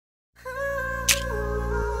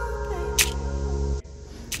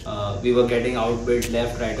we were getting outbid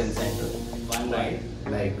left, right and center. One night,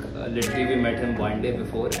 literally we met him one day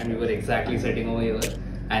before and we were exactly sitting over here,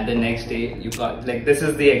 and the next day you got this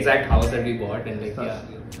is the exact house that we bought, and yeah.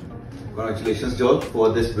 Congratulations, Joel, for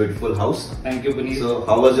this beautiful house. Thank you, Puneet. So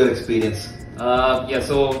how was your experience? Yeah,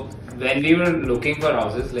 so when we were looking for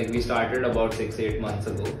houses, we started about 6-8 months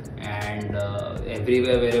ago, and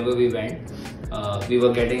everywhere, wherever we went, we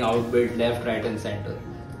were getting outbid left, right and center.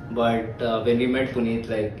 But when we met Puneet,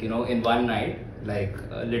 in one night,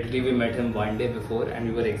 literally we met him one day before and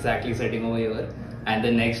we were exactly sitting over here, and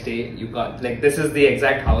the next day you got this is the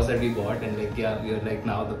exact house that we bought, and yeah, we are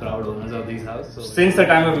now the proud owners of this house. So since the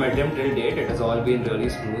time I've met him till date, it has all been really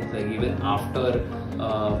smooth. Even after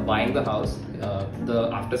buying the house, the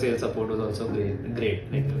after sale support was also great.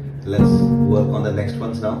 Let's work on the next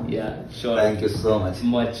ones now. Yeah, sure. Thank you so much.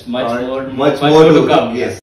 Much more to come. Yes.